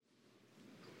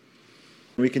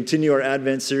We continue our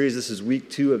Advent series. This is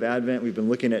week 2 of Advent. We've been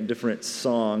looking at different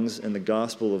songs in the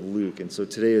Gospel of Luke. And so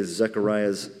today is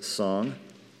Zechariah's song.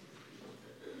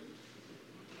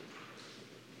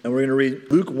 And we're going to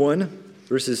read Luke 1,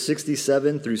 verses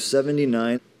 67 through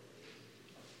 79.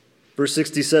 Verse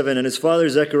 67, "And his father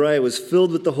Zechariah was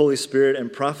filled with the Holy Spirit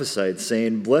and prophesied,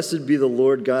 saying, Blessed be the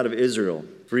Lord God of Israel,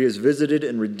 for he has visited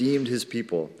and redeemed his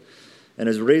people, and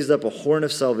has raised up a horn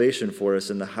of salvation for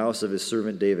us in the house of his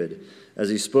servant David, as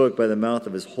he spoke by the mouth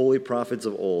of his holy prophets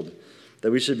of old,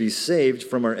 that we should be saved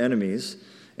from our enemies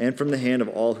and from the hand of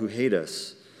all who hate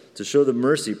us, to show the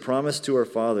mercy promised to our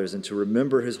fathers and to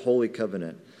remember his holy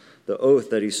covenant, the oath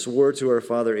that he swore to our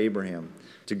father Abraham,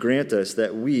 to grant us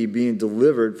that we, being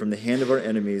delivered from the hand of our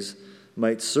enemies,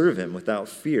 might serve him without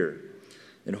fear,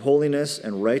 in holiness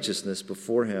and righteousness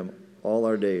before him all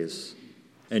our days.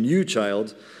 And you,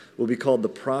 child, will be called the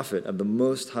prophet of the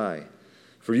Most High,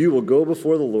 for you will go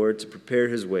before the Lord to prepare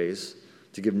his ways,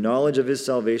 to give knowledge of his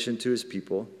salvation to his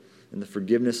people and the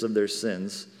forgiveness of their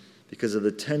sins, because of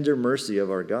the tender mercy of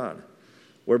our God,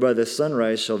 whereby the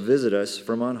sunrise shall visit us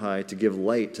from on high to give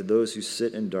light to those who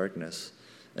sit in darkness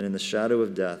and in the shadow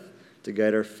of death, to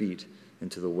guide our feet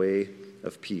into the way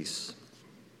of peace."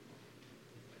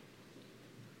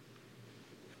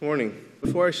 Good morning.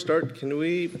 Before I start, can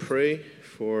we pray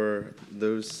for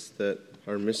those that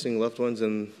are missing loved ones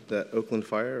in that Oakland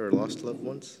fire or lost loved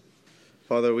ones?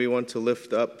 Father, we want to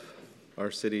lift up our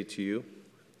city to you.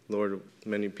 Lord,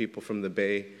 many people from the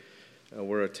Bay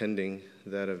were attending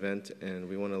that event, and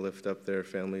we want to lift up their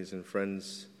families and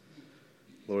friends.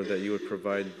 Lord, that you would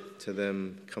provide to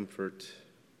them comfort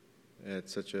at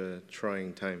such a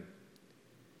trying time.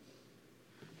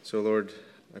 So, Lord,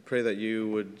 I pray that you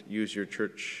would use your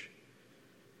church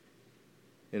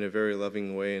in a very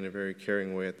loving way, in a very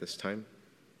caring way at this time.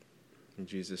 In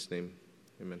Jesus' name,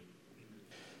 amen.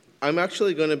 I'm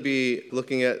actually going to be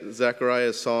looking at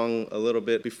Zechariah's song a little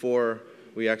bit before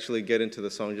we actually get into the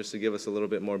song, just to give us a little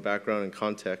bit more background and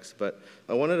context. But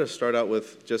I wanted to start out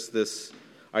with just this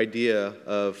idea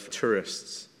of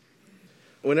tourists.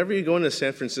 Whenever you go into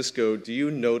San Francisco, do you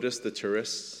notice the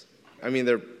tourists? I mean,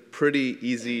 they're pretty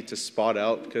easy to spot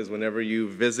out, because whenever you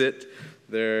visit,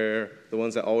 they're the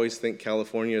ones that always think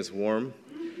California is warm,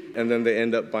 and then they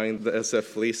end up buying the SF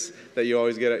fleece that you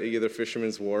always get at either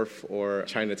Fisherman's Wharf or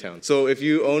Chinatown. So if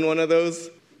you own one of those,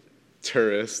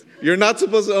 tourist. You're not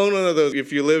supposed to own one of those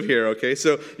if you live here, okay?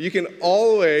 So you can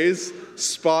always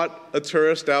spot a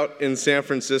tourist out in San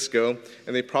Francisco,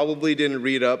 and they probably didn't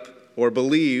read up or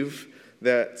believe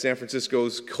that San Francisco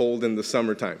is cold in the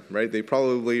summertime, right? They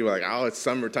probably were like, oh, it's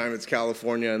summertime, it's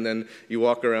California, and then you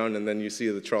walk around and then you see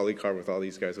the trolley car with all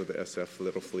these guys with the SF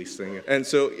little fleece thing. And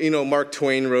so, Mark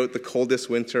Twain wrote, "The coldest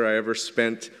winter I ever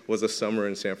spent was a summer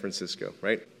in San Francisco,"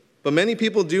 right? But many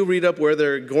people do read up where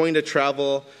they're going to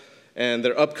travel and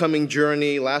their upcoming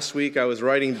journey. Last week I was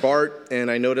writing Bart, and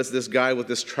I noticed this guy with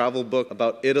this travel book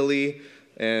about Italy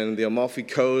and the Amalfi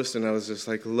Coast, and I was just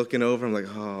like looking over. I'm like,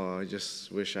 oh, I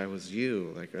just wish I was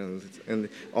you, like, and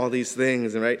all these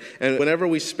things, right? And whenever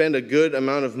we spend a good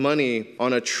amount of money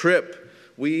on a trip,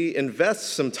 we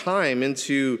invest some time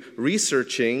into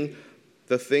researching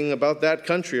the thing about that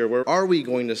country, or where are we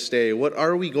going to stay? What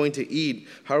are we going to eat?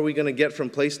 How are we going to get from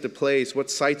place to place? What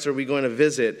sites are we going to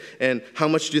visit? And how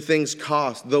much do things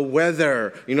cost? The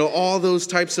weather, all those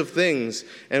types of things.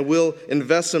 And we'll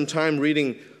invest some time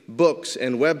reading books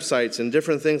and websites and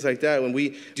different things like that. When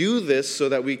we do this so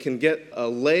that we can get a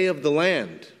lay of the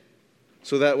land,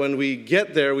 so that when we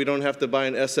get there, we don't have to buy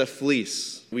an SF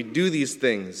fleece. We do these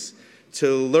things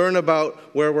to learn about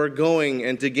where we're going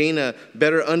and to gain a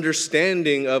better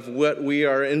understanding of what we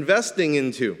are investing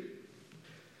into.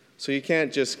 So you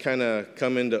can't just kind of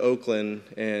come into Oakland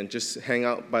and just hang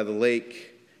out by the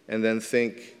lake and then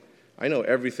think, I know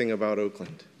everything about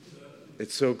Oakland.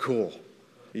 It's so cool.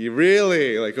 You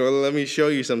really, let me show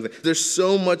you something. There's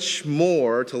so much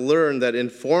more to learn that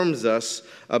informs us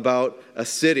about a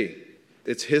city.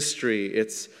 Its history,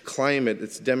 its climate,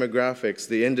 its demographics,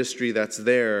 the industry that's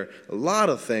there, a lot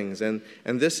of things. And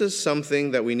this is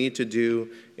something that we need to do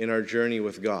in our journey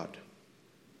with God.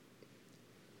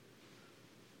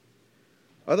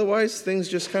 Otherwise, things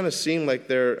just kind of seem like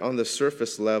they're on the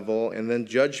surface level, and then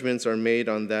judgments are made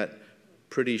on that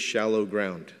pretty shallow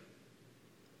ground.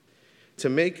 To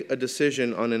make a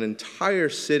decision on an entire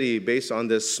city based on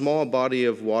this small body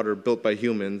of water built by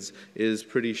humans is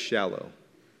pretty shallow.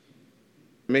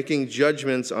 Making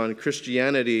judgments on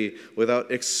Christianity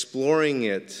without exploring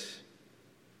it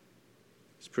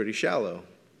is pretty shallow.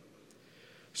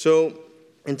 So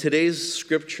in today's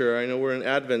scripture, I know we're in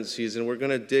Advent season, we're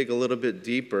going to dig a little bit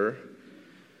deeper.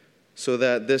 so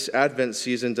that this Advent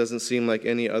season doesn't seem like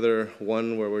any other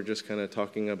one where we're just kind of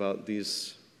talking about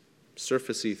these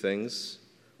surfacey things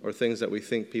or things that we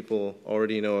think people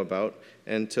already know about,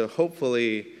 and to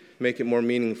hopefully make it more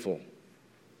meaningful.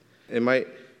 It might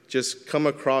just come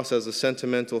across as a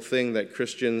sentimental thing that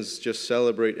Christians just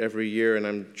celebrate every year, and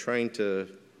I'm trying to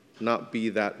not be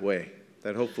that way.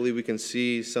 That hopefully we can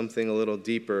see something a little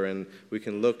deeper, and we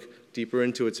can look deeper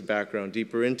into its background,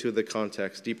 deeper into the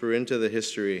context, deeper into the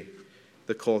history,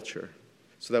 the culture.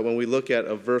 So that when we look at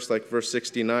a verse like verse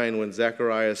 69, when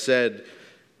Zechariah said,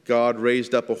 God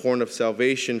raised up a horn of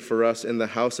salvation for us in the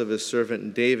house of his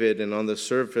servant David, and on the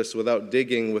surface, without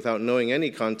digging, without knowing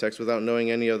any context, without knowing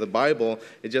any of the Bible,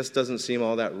 it just doesn't seem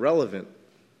all that relevant.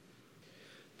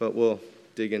 But we'll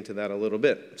dig into that a little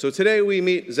bit. So today we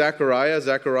meet Zechariah.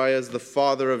 Zechariah is the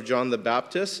father of John the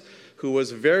Baptist, who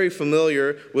was very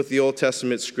familiar with the Old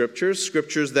Testament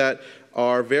scriptures that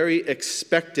are very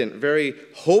expectant, very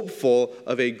hopeful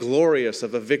of a glorious,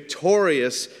 of a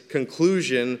victorious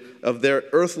conclusion of their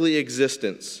earthly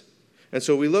existence. And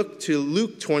so we look to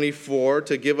Luke 24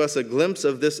 to give us a glimpse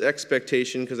of this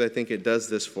expectation, because I think it does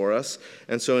this for us.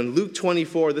 And so in Luke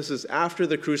 24, this is after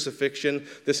the crucifixion,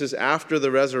 this is after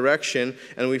the resurrection,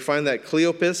 and we find that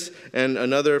Cleopas and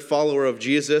another follower of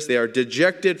Jesus, they are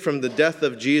dejected from the death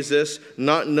of Jesus,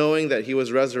 not knowing that he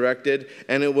was resurrected,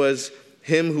 and it was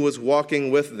him who was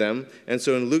walking with them. And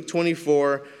so in Luke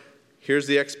 24, here's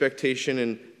the expectation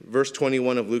in verse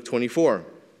 21 of Luke 24.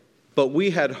 But we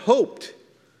had hoped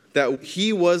that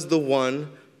he was the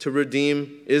one to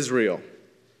redeem Israel.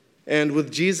 And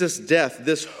with Jesus' death,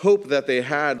 this hope that they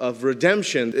had of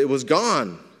redemption, it was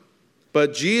gone.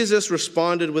 But Jesus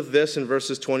responded with this in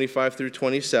verses 25 through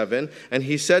 27, and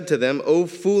he said to them, O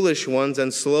foolish ones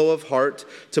and slow of heart,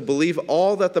 to believe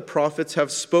all that the prophets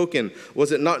have spoken.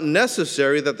 Was it not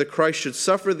necessary that the Christ should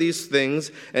suffer these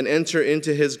things and enter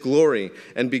into his glory?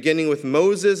 And beginning with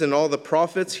Moses and all the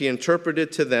prophets, he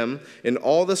interpreted to them in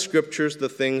all the scriptures the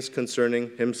things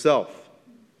concerning himself.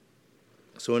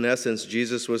 So in essence,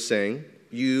 Jesus was saying,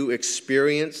 you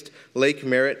experienced Lake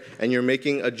Merritt, and you're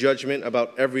making a judgment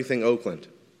about everything Oakland.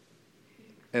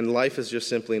 And life is just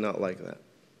simply not like that.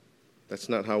 That's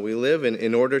not how we live. And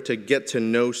in order to get to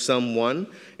know someone,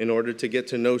 in order to get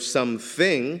to know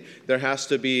something, there has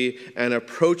to be an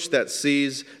approach that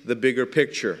sees the bigger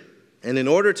picture. And in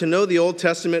order to know the Old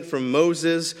Testament from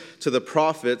Moses to the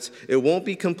prophets, it won't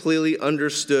be completely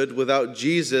understood without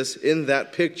Jesus in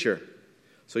that picture.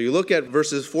 So you look at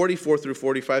verses 44 through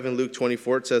 45 in Luke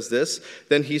 24, it says this,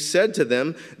 Then he said to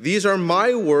them, These are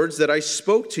my words that I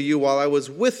spoke to you while I was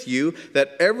with you,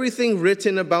 that everything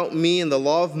written about me in the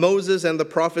law of Moses and the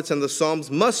prophets and the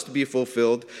Psalms must be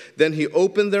fulfilled. Then he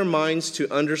opened their minds to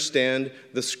understand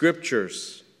the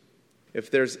scriptures.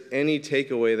 If there's any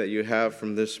takeaway that you have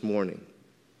from this morning,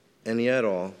 any at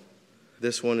all,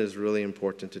 this one is really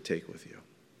important to take with you.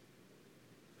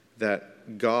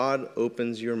 That God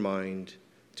opens your mind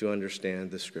to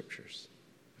understand the scriptures.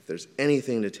 If there's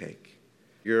anything to take,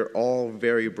 you're all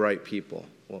very bright people.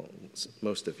 Well,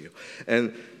 most of you.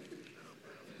 And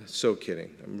so kidding.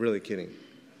 I'm really kidding.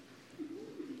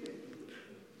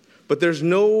 But there's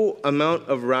no amount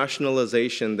of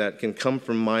rationalization that can come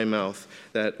from my mouth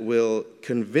that will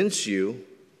convince you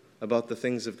about the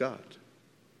things of God.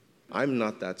 I'm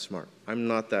not that smart. I'm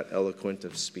not that eloquent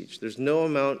of speech. There's no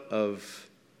amount of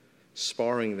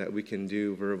sparring that we can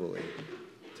do verbally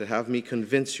to have me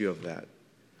convince you of that.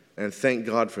 And thank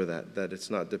God for that it's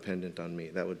not dependent on me.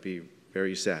 That would be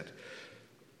very sad.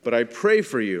 But I pray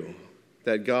for you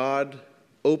that God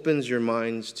opens your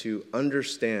minds to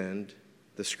understand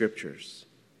the scriptures.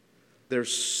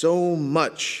 There's so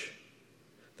much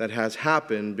that has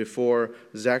happened before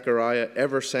Zechariah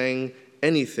ever sang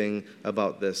anything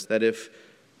about this, that if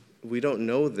we don't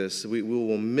know this, we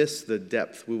will miss the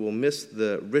depth, we will miss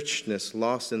the richness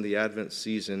lost in the Advent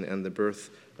season and the birth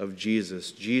of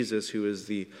Jesus. Jesus, who is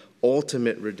the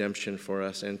ultimate redemption for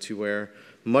us, and to where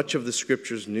much of the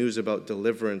scriptures news about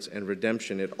deliverance and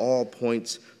redemption, it all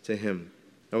points to him.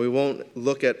 Now, we won't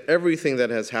look at everything that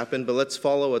has happened, but let's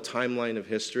follow a timeline of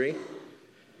history,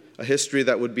 a history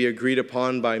that would be agreed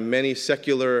upon by many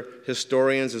secular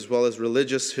historians as well as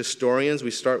religious historians.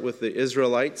 We start with the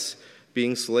Israelites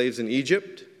being slaves in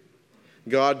Egypt.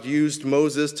 God used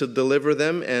Moses to deliver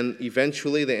them, and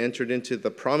eventually they entered into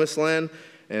the promised land.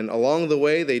 And along the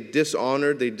way, they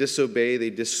dishonored, they disobeyed, they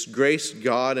disgraced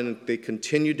God, and they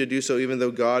continued to do so even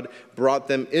though God brought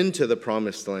them into the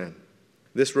promised land.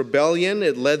 This rebellion,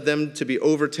 it led them to be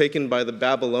overtaken by the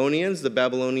Babylonians. The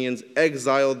Babylonians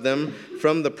exiled them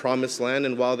from the promised land,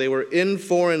 and while they were in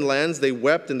foreign lands, they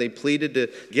wept and they pleaded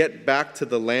to get back to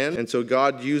the land. And so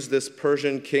God used this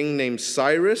Persian king named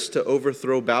Cyrus to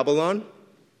overthrow Babylon.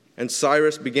 And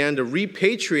Cyrus began to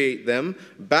repatriate them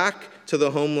back to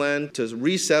the homeland, to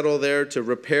resettle there, to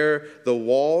repair the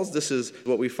walls. This is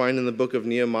what we find in the book of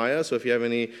Nehemiah. So if you have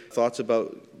any thoughts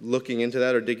about looking into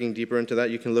that or digging deeper into that,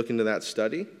 you can look into that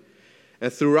study.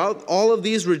 And throughout all of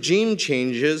these regime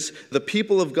changes, the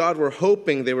people of God were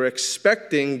hoping, they were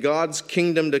expecting God's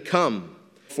kingdom to come,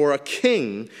 for a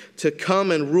king to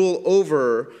come and rule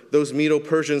over those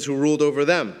Medo-Persians who ruled over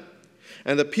them.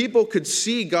 And the people could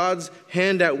see God's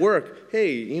hand at work.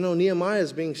 Hey, Nehemiah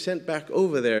is being sent back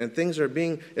over there, and things are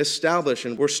being established,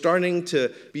 and we're starting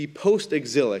to be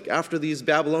post-exilic. After these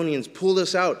Babylonians pulled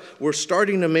us out, we're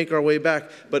starting to make our way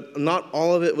back, but not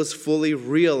all of it was fully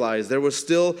realized. There were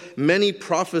still many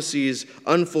prophecies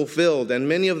unfulfilled, and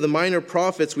many of the minor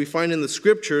prophets we find in the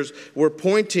scriptures were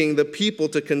pointing the people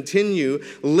to continue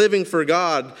living for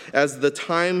God as the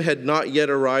time had not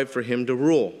yet arrived for him to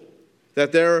rule.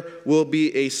 That there will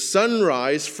be a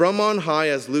sunrise from on high,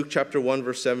 as Luke chapter 1,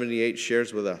 verse 78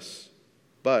 shares with us.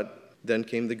 But then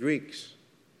came the Greeks.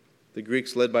 The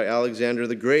Greeks led by Alexander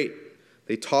the Great.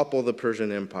 They toppled the Persian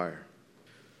Empire.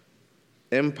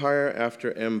 Empire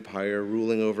after empire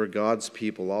ruling over God's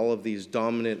people. All of these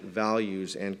dominant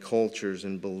values and cultures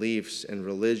and beliefs and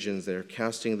religions, they're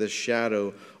casting this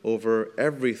shadow over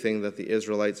everything that the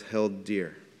Israelites held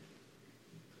dear.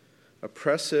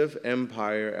 Oppressive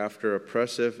empire after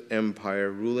oppressive empire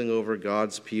ruling over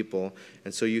God's people.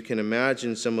 And so you can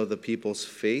imagine some of the people's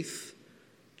faith,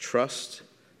 trust,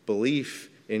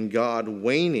 belief in God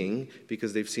waning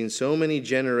because they've seen so many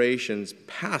generations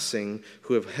passing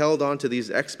who have held on to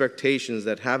these expectations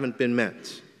that haven't been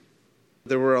met.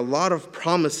 There were a lot of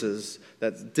promises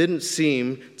that didn't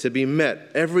seem to be met.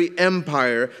 Every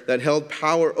empire that held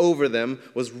power over them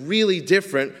was really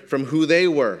different from who they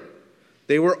were.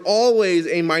 They were always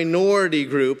a minority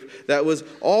group that was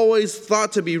always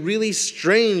thought to be really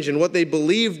strange in what they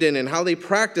believed in and how they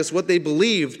practiced what they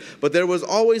believed. But there was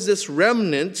always this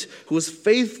remnant who was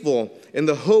faithful in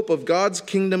the hope of God's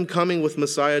kingdom coming with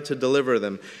Messiah to deliver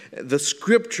them. The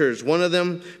scriptures, one of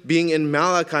them being in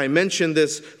Malachi, mentioned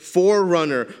this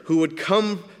forerunner who would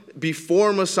come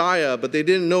before Messiah, but they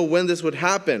didn't know when this would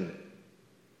happen.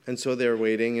 And so they're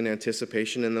waiting in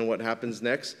anticipation. And then what happens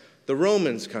next? The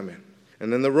Romans come in.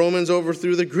 And then the Romans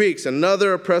overthrew the Greeks,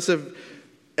 another oppressive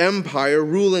empire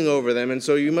ruling over them. And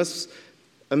so you must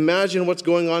imagine what's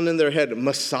going on in their head.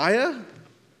 Messiah?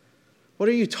 What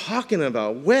are you talking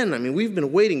about? When? I mean, we've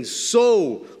been waiting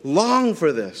so long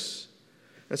for this.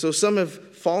 And so some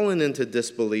have fallen into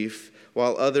disbelief,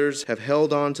 while others have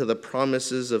held on to the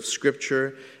promises of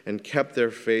Scripture and kept their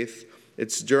faith.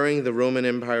 It's during the Roman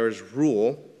Empire's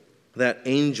rule that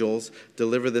angels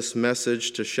deliver this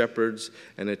message to shepherds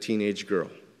and a teenage girl.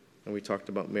 And we talked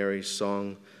about Mary's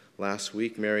song last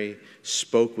week. Mary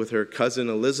spoke with her cousin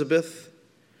Elizabeth.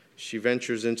 She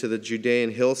ventures into the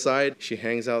Judean hillside. She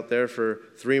hangs out there for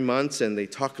 3 months, and they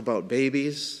talk about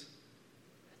babies.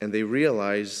 And they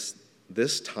realize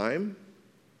this time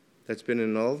that's been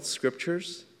in all the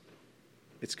scriptures,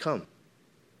 it's come.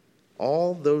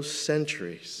 All those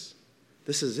centuries,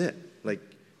 this is it. Like,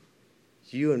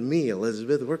 you and me,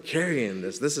 Elizabeth, we're carrying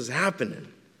this. This is happening.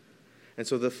 And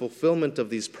so the fulfillment of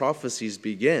these prophecies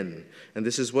begin. And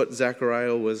this is what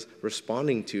Zechariah was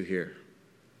responding to here.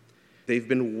 They've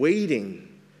been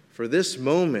waiting for this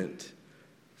moment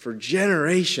for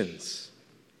generations,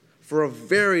 for a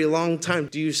very long time.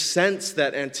 Do you sense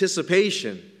that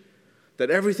anticipation? That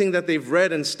everything that they've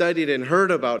read and studied and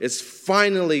heard about is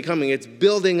finally coming. It's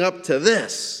building up to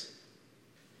this.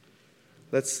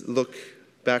 Let's look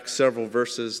back several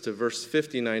verses to verse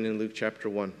 59 in Luke chapter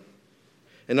 1.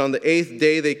 And on the 8th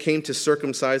day they came to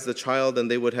circumcise the child, and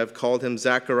they would have called him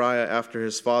Zechariah after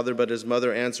his father. But his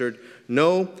mother answered,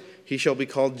 "No, he shall be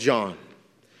called John."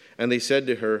 And they said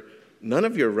to her, "None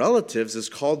of your relatives is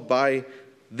called by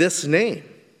this name."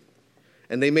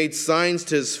 And they made signs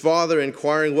to his father,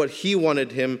 inquiring what he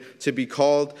wanted him to be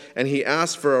called. And he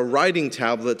asked for a writing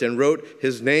tablet and wrote,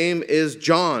 "His name is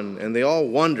John." And they all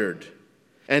wondered.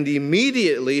 And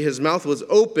immediately his mouth was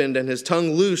opened and his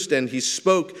tongue loosed, and he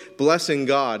spoke, blessing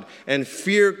God. And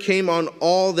fear came on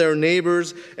all their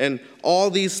neighbors, and all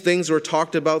these things were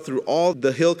talked about through all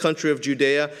the hill country of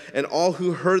Judea. And all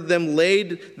who heard them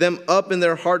laid them up in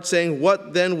their hearts, saying,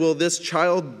 "What then will this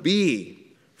child be?"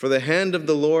 For the hand of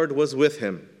the Lord was with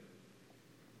him.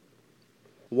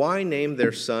 Why name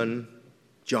their son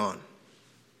John?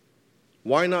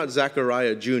 Why not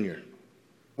Zechariah Jr.?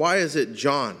 Why is it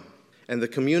John? And the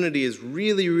community is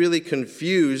really, really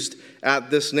confused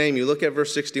at this name. You look at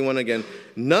verse 61 again.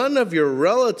 None of your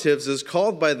relatives is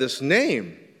called by this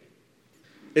name.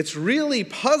 It's really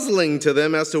puzzling to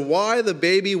them as to why the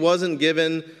baby wasn't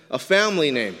given a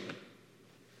family name.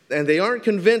 And they aren't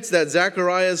convinced that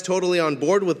Zechariah is totally on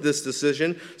board with this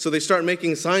decision, so they start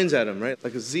making signs at him, right?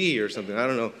 Like a Z or something, I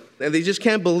don't know. And they just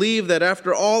can't believe that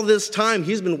after all this time,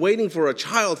 he's been waiting for a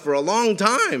child for a long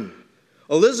time.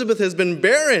 Elizabeth has been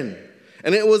barren.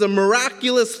 And it was a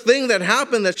miraculous thing that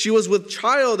happened, that she was with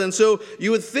child. And so you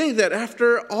would think that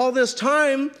after all this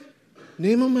time,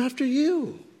 name him after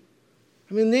you.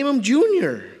 Name him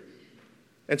Junior.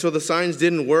 And so the signs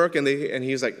didn't work, and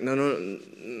he's like, no.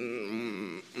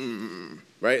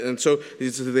 Right? And so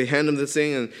they hand him this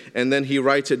thing, and then he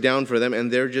writes it down for them,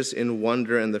 and they're just in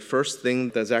wonder. And the first thing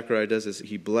that Zechariah does is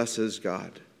he blesses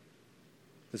God.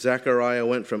 Zechariah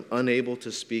went from unable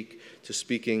to speak to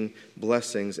speaking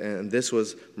blessings, and this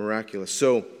was miraculous.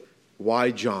 So,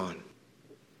 why John?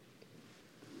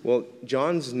 Well,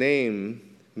 John's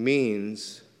name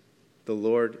means the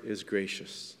Lord is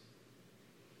gracious.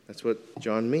 That's what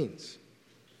John means.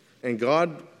 And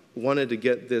God wanted to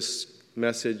get this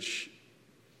message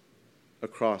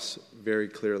across very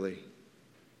clearly,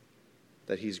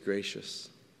 that he's gracious,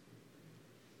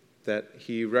 that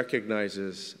he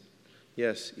recognizes,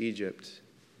 yes, Egypt,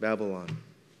 Babylon,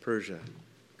 Persia,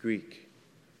 Greek,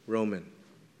 Roman.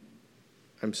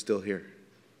 I'm still here.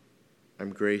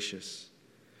 I'm gracious.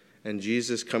 And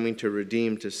Jesus coming to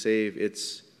redeem, to save,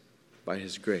 it's by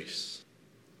his grace.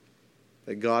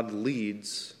 That God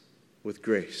leads with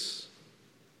grace.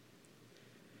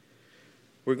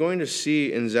 We're going to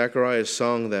see in Zechariah's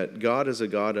song that God is a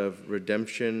God of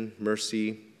redemption,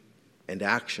 mercy, and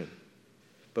action.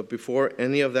 But before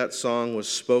any of that song was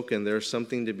spoken, there's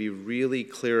something to be really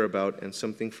clear about and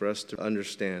something for us to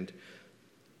understand,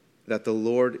 that the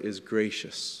Lord is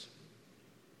gracious.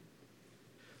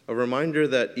 A reminder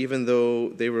that even though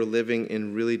they were living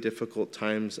in really difficult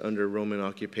times under Roman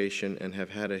occupation and have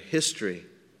had a history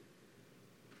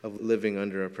of living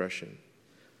under oppression,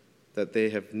 that they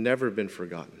have never been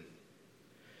forgotten.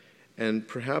 And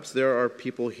perhaps there are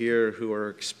people here who are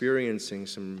experiencing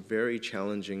some very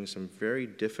challenging, some very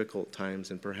difficult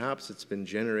times, and perhaps it's been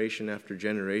generation after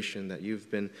generation that you've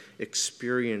been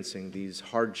experiencing these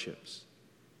hardships.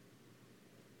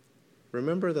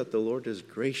 Remember that the Lord is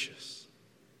gracious.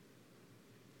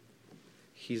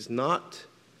 He's not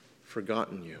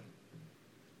forgotten you,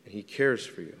 and he cares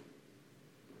for you.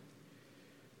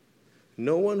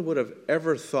 No one would have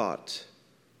ever thought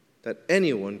that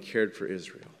anyone cared for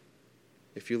Israel.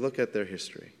 If you look at their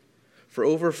history, for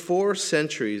over 4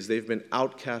 centuries, they've been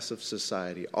outcasts of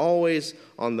society, always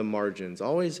on the margins,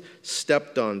 always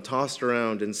stepped on, tossed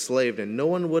around, enslaved, and no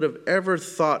one would have ever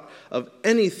thought of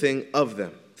anything of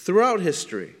them throughout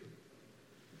history.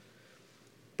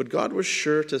 But God was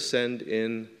sure to send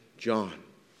in John.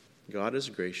 God is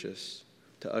gracious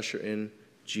to usher in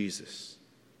Jesus.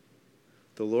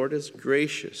 The Lord is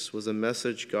gracious was a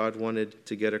message God wanted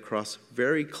to get across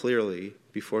very clearly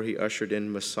before he ushered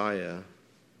in Messiah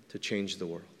to change the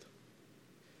world.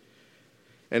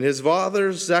 And his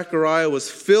father, Zechariah, was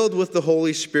filled with the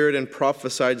Holy Spirit and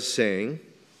prophesied, saying,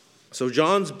 so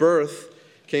John's birth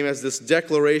came as this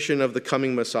declaration of the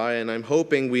coming Messiah, and I'm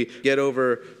hoping we get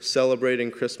over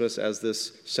celebrating Christmas as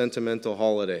this sentimental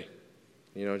holiday.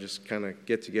 Just kind of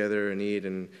get together and eat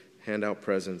and hand out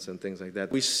presents and things like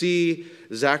that. We see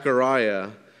Zechariah,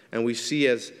 and we see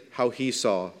as how he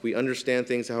saw. We understand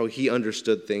things how he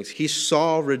understood things. He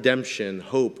saw redemption,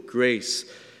 hope, grace,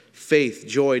 faith,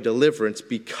 joy, deliverance,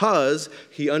 because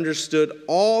he understood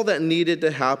all that needed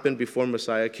to happen before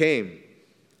Messiah came.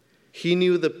 He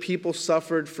knew the people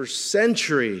suffered for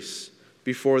centuries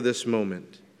before this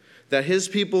moment, that his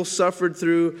people suffered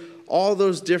through all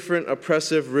those different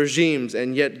oppressive regimes,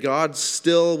 and yet God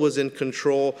still was in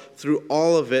control through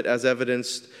all of it, as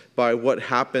evidenced by what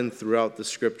happened throughout the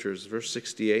scriptures. Verse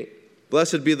 68,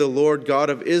 blessed be the Lord God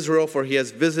of Israel, for he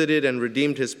has visited and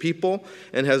redeemed his people,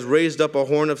 and has raised up a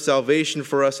horn of salvation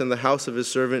for us in the house of his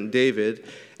servant David,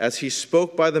 as he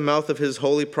spoke by the mouth of his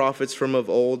holy prophets from of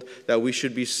old, that we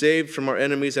should be saved from our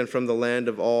enemies and from the land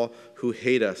of all who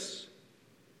hate us.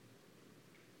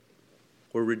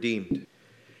 We're redeemed.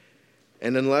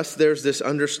 And unless there's this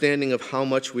understanding of how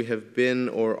much we have been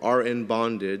or are in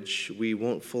bondage, we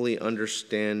won't fully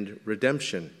understand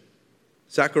redemption.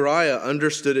 Zechariah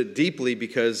understood it deeply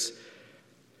because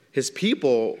his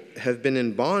people have been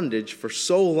in bondage for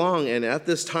so long, and at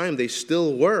this time they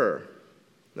still were.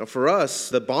 Now, for us,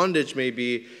 the bondage may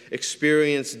be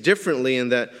experienced differently in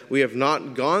that we have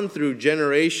not gone through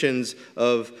generations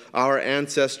of our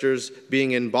ancestors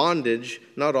being in bondage.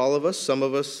 Not all of us. Some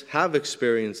of us have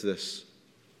experienced this.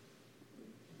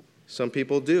 Some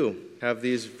people do have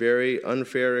these very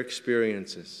unfair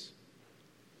experiences.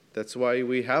 That's why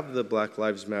we have the Black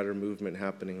Lives Matter movement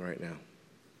happening right now.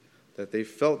 That they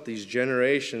felt these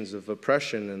generations of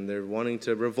oppression and they're wanting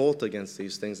to revolt against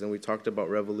these things. And we talked about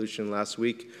revolution last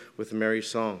week with Mary's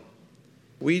song.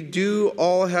 We do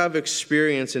all have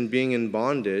experience in being in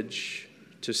bondage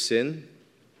to sin,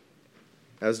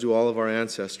 as do all of our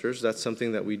ancestors. That's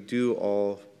something that we do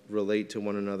all relate to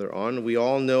one another on. We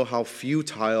all know how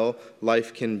futile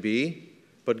life can be,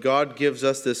 but God gives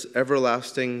us this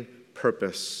everlasting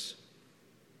purpose.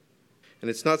 And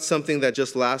it's not something that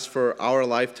just lasts for our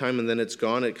lifetime and then it's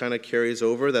gone. It kind of carries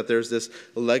over, that there's this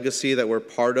legacy that we're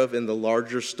part of in the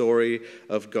larger story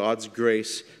of God's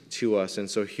grace to us. And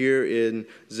so here in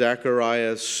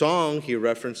Zechariah's song, he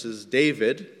references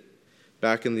David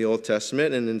back in the Old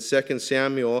Testament. And in 2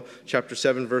 Samuel chapter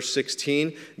 7, verse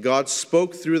 16, God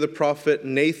spoke through the prophet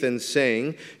Nathan,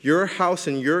 saying, "Your house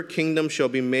and your kingdom shall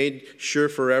be made sure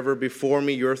forever. Before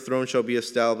me your throne shall be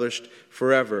established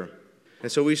forever."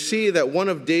 And so we see that one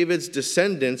of David's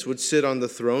descendants would sit on the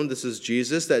throne. This is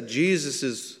Jesus, that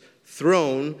Jesus'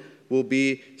 throne will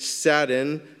be sat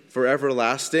in for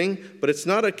everlasting. But it's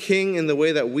not a king in the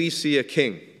way that we see a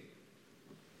king.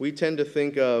 We tend to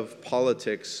think of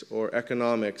politics or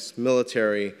economics,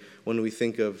 military, when we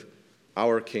think of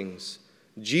our kings.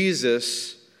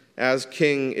 Jesus, as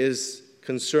king, is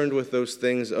concerned with those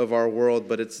things of our world,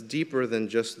 but it's deeper than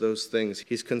just those things.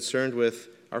 He's concerned with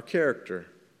our character,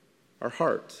 our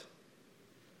heart,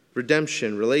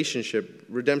 redemption, relationship,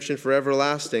 redemption for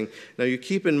everlasting. Now you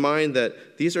keep in mind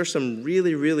that these are some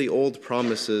really, really old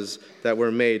promises that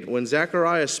were made. When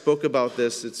Zechariah spoke about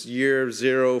this, it's year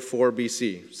 04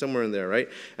 BC, somewhere in there, right?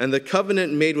 And the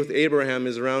covenant made with Abraham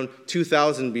is around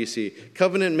 2000 BC.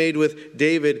 Covenant made with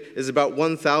David is about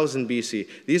 1000 BC.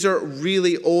 These are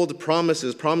really old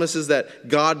promises, promises that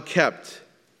God kept.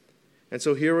 And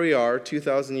so here we are,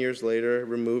 2,000 years later,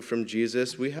 removed from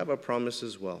Jesus. We have a promise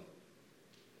as well.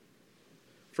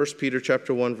 1 Peter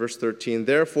chapter 1, verse 13.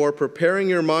 "Therefore, preparing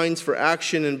your minds for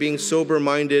action and being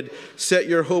sober-minded, set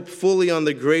your hope fully on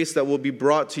the grace that will be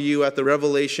brought to you at the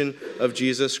revelation of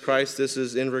Jesus Christ." This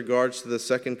is in regards to the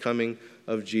second coming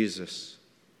of Jesus.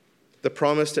 The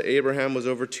promise to Abraham was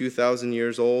over 2,000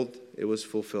 years old. It was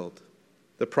fulfilled.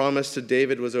 The promise to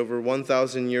David was over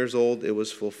 1,000 years old. It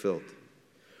was fulfilled.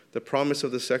 The promise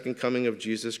of the second coming of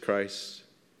Jesus Christ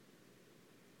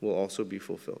will also be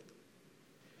fulfilled.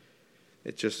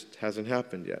 It just hasn't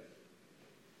happened yet.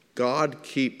 God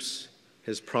keeps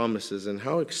his promises, and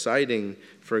how exciting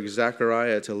for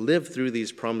Zechariah to live through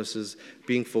these promises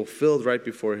being fulfilled right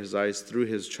before his eyes through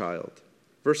his child.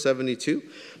 Verse 72,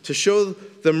 "To show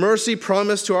the mercy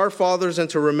promised to our fathers and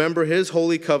to remember his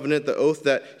holy covenant, the oath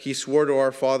that he swore to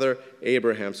our father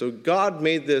Abraham." So God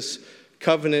made this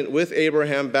covenant with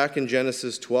Abraham back in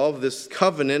Genesis 12. This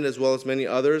covenant, as well as many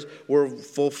others, were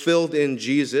fulfilled in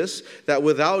Jesus. That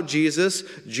without Jesus,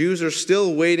 Jews are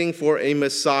still waiting for a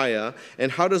Messiah.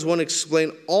 And how does one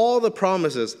explain all the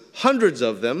promises, hundreds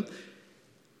of them,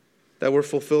 that were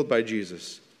fulfilled by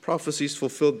Jesus? Prophecies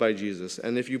fulfilled by Jesus.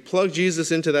 And if you plug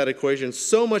Jesus into that equation,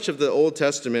 so much of the Old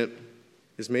Testament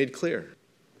is made clear,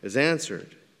 is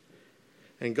answered.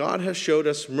 And God has showed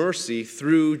us mercy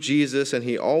through Jesus, and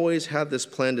he always had this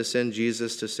plan to send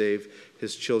Jesus to save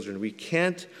his children. We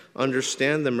can't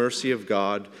understand the mercy of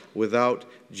God without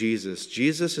Jesus.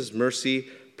 Jesus is mercy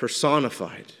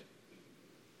personified.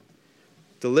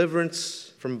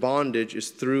 Deliverance from bondage is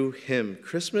through him.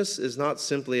 Christmas is not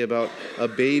simply about a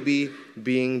baby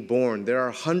being born. There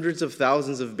are hundreds of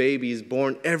thousands of babies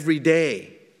born every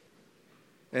day.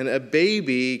 And a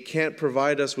baby can't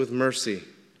provide us with mercy.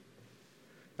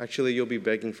 Actually, you'll be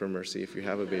begging for mercy if you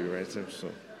have a baby, right? So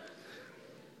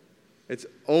it's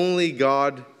only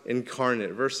God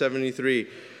incarnate. Verse 73,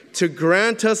 "To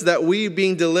grant us that we,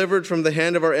 being delivered from the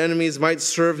hand of our enemies, might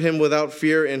serve him without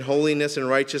fear in holiness and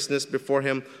righteousness before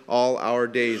him all our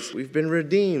days." We've been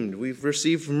redeemed. We've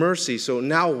received mercy. So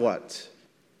now what?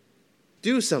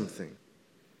 Do something.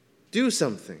 Do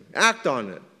something. Act on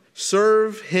it.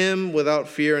 Serve him without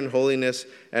fear in holiness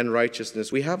and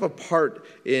righteousness. We have a part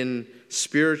in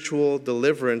spiritual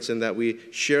deliverance in that we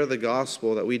share the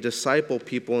gospel, that we disciple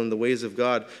people in the ways of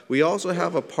God. We also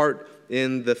have a part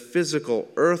in the physical,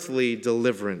 earthly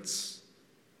deliverance.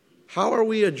 How are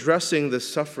we addressing the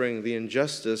suffering, the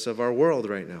injustice of our world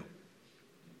right now?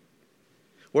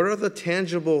 What are the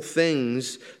tangible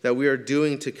things that we are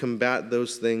doing to combat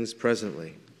those things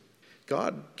presently?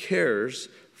 God cares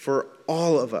for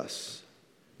all of us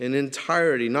in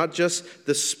entirety, not just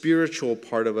the spiritual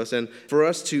part of us, and for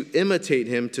us to imitate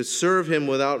him, to serve him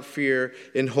without fear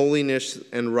in holiness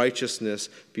and righteousness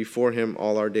before him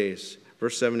all our days.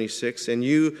 Verse 76, and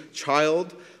you,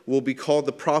 child, will be called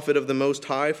the prophet of the Most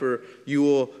High, for you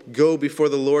will go before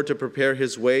the Lord to prepare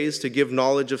his ways, to give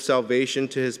knowledge of salvation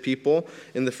to his people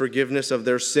in the forgiveness of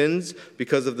their sins,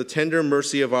 because of the tender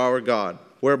mercy of our God,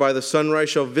 whereby the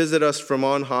sunrise shall visit us from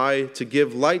on high, to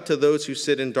give light to those who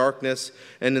sit in darkness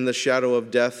and in the shadow of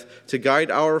death, to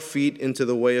guide our feet into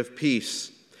the way of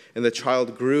peace. And the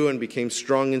child grew and became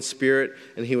strong in spirit,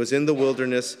 and he was in the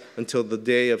wilderness until the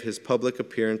day of his public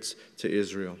appearance to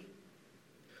Israel.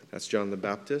 That's John the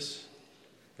Baptist.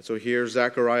 And so here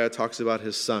Zechariah talks about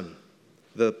his son,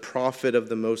 the prophet of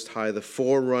the Most High, the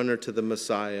forerunner to the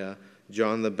Messiah,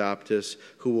 John the Baptist,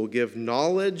 who will give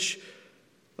knowledge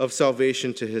of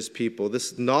salvation to his people.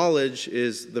 This knowledge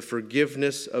is the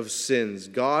forgiveness of sins.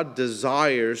 God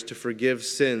desires to forgive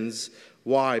sins.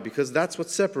 Why? Because that's what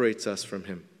separates us from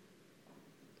him.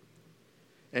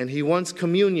 And he wants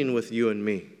communion with you and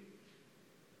me.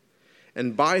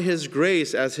 And by his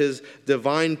grace, as his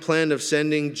divine plan of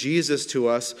sending Jesus to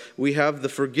us, we have the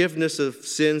forgiveness of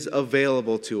sins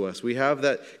available to us. We have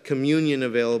that communion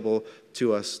available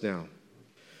to us now.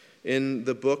 In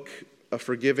the book, A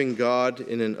Forgiving God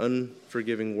in an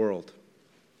Unforgiving World,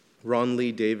 Ron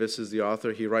Lee Davis is the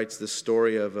author. He writes the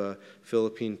story of a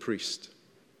Philippine priest.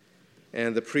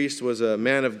 And the priest was a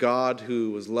man of God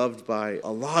who was loved by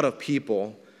a lot of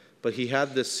people, but he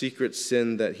had this secret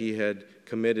sin that he had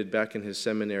committed back in his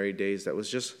seminary days that was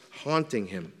just haunting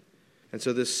him. And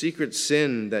so this secret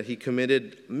sin that he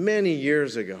committed many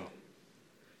years ago,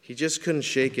 he just couldn't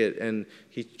shake it, and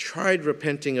he tried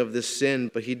repenting of this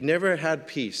sin, but he'd never had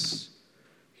peace.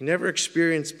 He never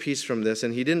experienced peace from this,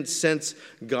 and he didn't sense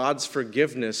God's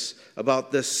forgiveness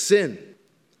about this sin.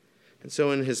 And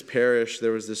so in his parish,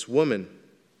 there was this woman.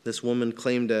 This woman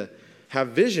claimed to have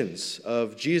visions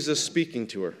of Jesus speaking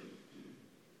to her.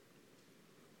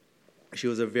 She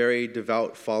was a very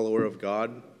devout follower of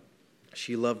God.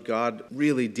 She loved God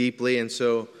really deeply, and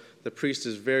so the priest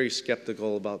is very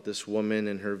skeptical about this woman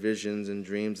and her visions and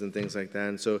dreams and things like that.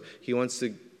 And so he wants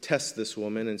to test this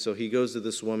woman, and so he goes to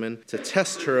this woman to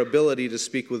test her ability to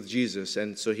speak with Jesus.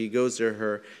 And so he goes to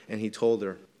her and he told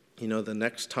her, the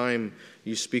next time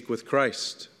you speak with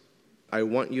Christ, I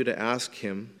want you to ask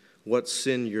him what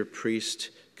sin your priest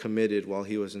committed while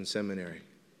he was in seminary.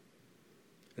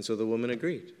 And so the woman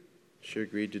agreed. She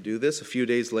agreed to do this. A few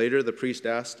days later, the priest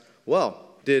asked, well,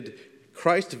 did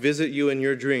Christ visit you in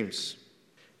your dreams?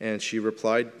 And she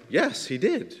replied, yes, he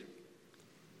did.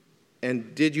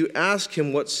 And did you ask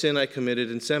him what sin I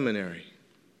committed in seminary?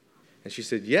 And she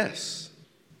said, yes.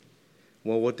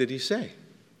 Well, what did he say?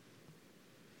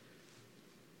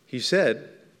 He said,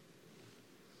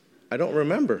 I don't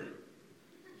remember.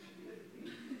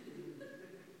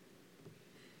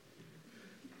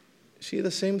 See,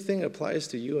 the same thing applies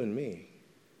to you and me.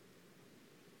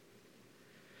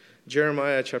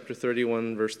 Jeremiah chapter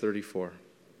 31, verse 34.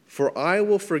 For I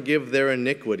will forgive their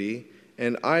iniquity,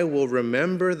 and I will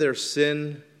remember their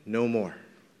sin no more.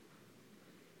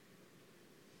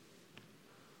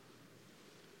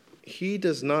 He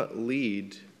does not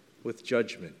lead with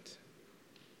judgment.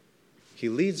 He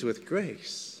leads with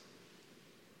grace.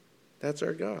 That's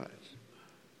our God.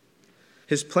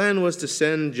 His plan was to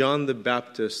send John the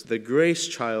Baptist, the grace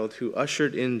child who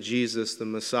ushered in Jesus, the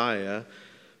Messiah,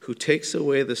 who takes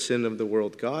away the sin of the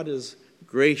world. God is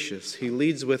gracious. He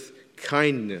leads with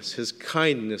kindness. His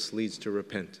kindness leads to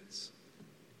repentance.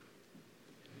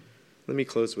 Let me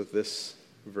close with this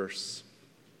verse.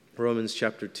 Romans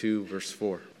chapter 2, verse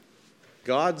 4.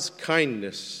 God's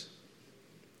kindness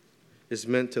is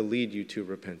meant to lead you to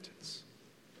repentance.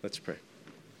 Let's pray.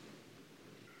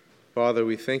 Father,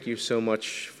 we thank you so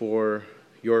much for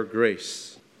your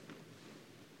grace.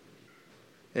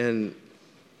 And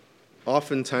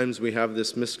oftentimes we have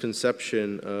this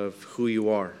misconception of who you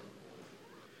are.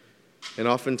 And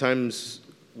oftentimes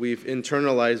we've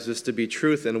internalized this to be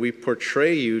truth, and we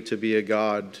portray you to be a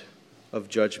God of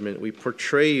judgment. We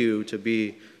portray you to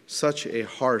be such a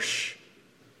harsh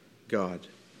God.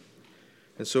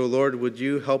 And so, Lord, would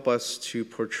you help us to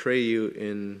portray you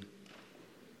in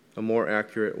a more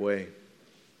accurate way?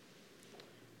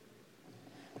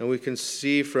 And we can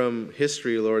see from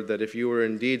history, Lord, that if you were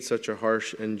indeed such a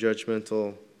harsh and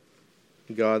judgmental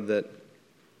God, that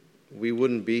we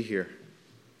wouldn't be here.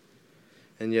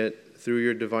 And yet, through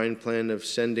your divine plan of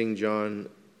sending John,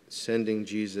 sending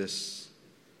Jesus,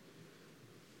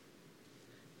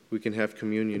 we can have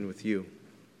communion with you.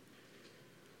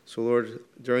 So, Lord,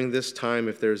 during this time,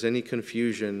 if there's any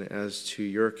confusion as to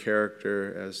your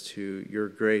character, as to your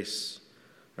grace,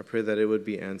 I pray that it would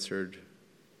be answered.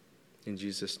 In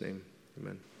Jesus' name,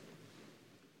 amen.